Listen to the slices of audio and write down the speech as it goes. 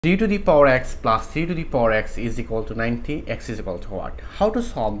3 to the power x plus 3 to the power x is equal to 90. X is equal to what? How to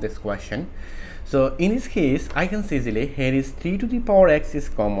solve this question? So in this case, I can see easily here is 3 to the power x is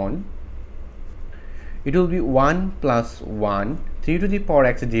common. It will be 1 plus 1. 3 to the power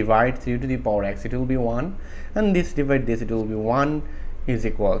x divide 3 to the power x, it will be 1, and this divide this, it will be 1 is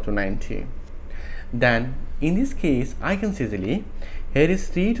equal to 90. Then in this case, I can see easily here is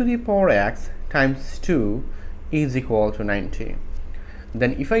 3 to the power x times 2 is equal to 90.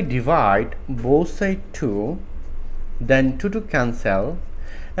 Then if I divide both sides 2, then 2 to cancel,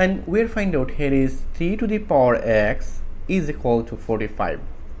 and we'll find out here is 3 to the power x is equal to 45.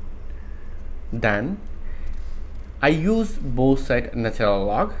 Then I use both sides natural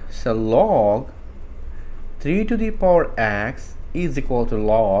log, so log 3 to the power x is equal to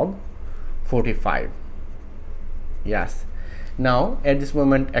log 45. Yes. Now at this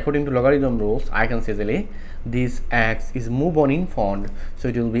moment, according to logarithm rules, I can say easily this x is move on in front, so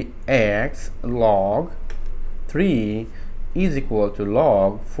it will be x log 3 is equal to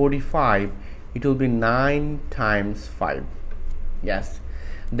log 45. It will be 9 times 5. Yes.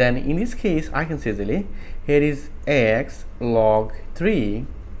 Then in this case, I can say easily here is x log 3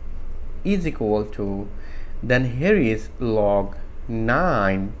 is equal to, then here is log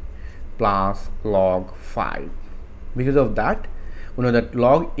 9 plus log 5. Because of that, we know that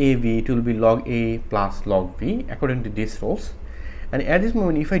log AV, it will be log A plus log V according to these rules. And at this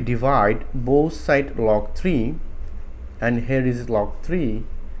moment, if I divide both sides log 3, and here is log 3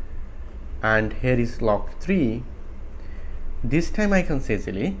 and here is log 3, this time I can say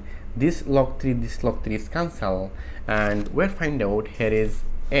easily this log 3 is cancel, and we'll find out here is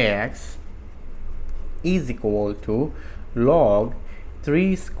x is equal to log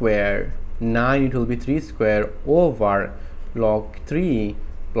 3 square 9, it will be 3 square over log 3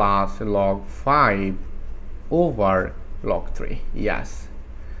 plus log 5 over log 3. Yes.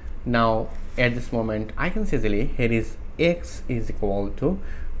 Now at this moment, I can say easily here is x is equal to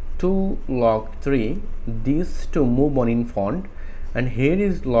 2 log 3, these two move on in front, and here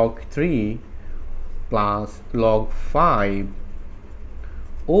is log 3 plus log 5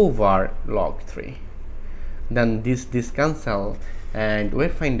 over log 3. Then this cancel, and we'll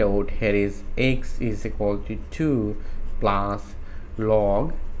find out here is x is equal to 2 plus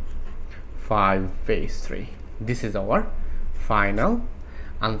log 5 base 3. This is our final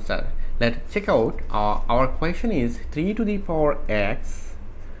answer. Let's check out our question is 3 to the power x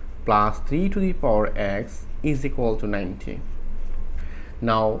plus 3 to the power x is equal to 90.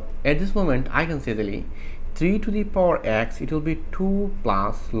 Now at this moment, I can say easily 3 to the power x, it will be 2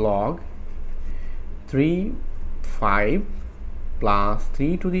 plus log 3 5 plus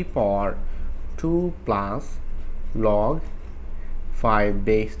 3 to the power 2 plus log 5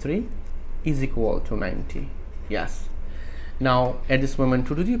 base 3 is equal to 90. Yes. Now at this moment,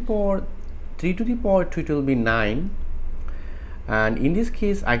 2 to the power 3 to the power 2, it will be 9, and in this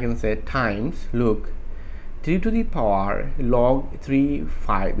case I can say times, look, 3 to the power log 3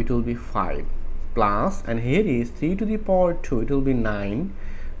 5, it will be 5 plus, and here is 3 to the power 2, it will be 9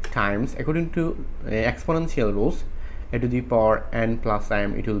 times, according to exponential rules, a to the power n plus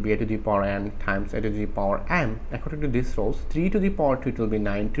m, it will be a to the power n times a to the power m. According to these rules, 3 to the power 2, it will be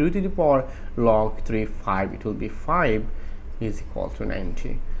 9, 3 to the power log 3 5, it will be 5 is equal to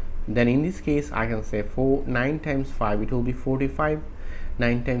 90. Then in this case, I can say 9 times 5, it will be 45,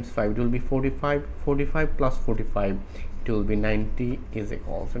 9 times 5, it will be 45, 45 plus 45, it will be 90 is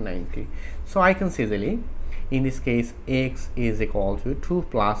equal to 90. So I can say easily in this case, x is equal to 2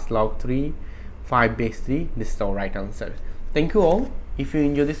 plus log 3 5 base 3. This is our right answer. Thank you all. If you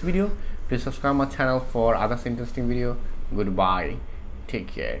enjoy this video, please subscribe my channel for other interesting video. Goodbye. Take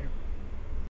care.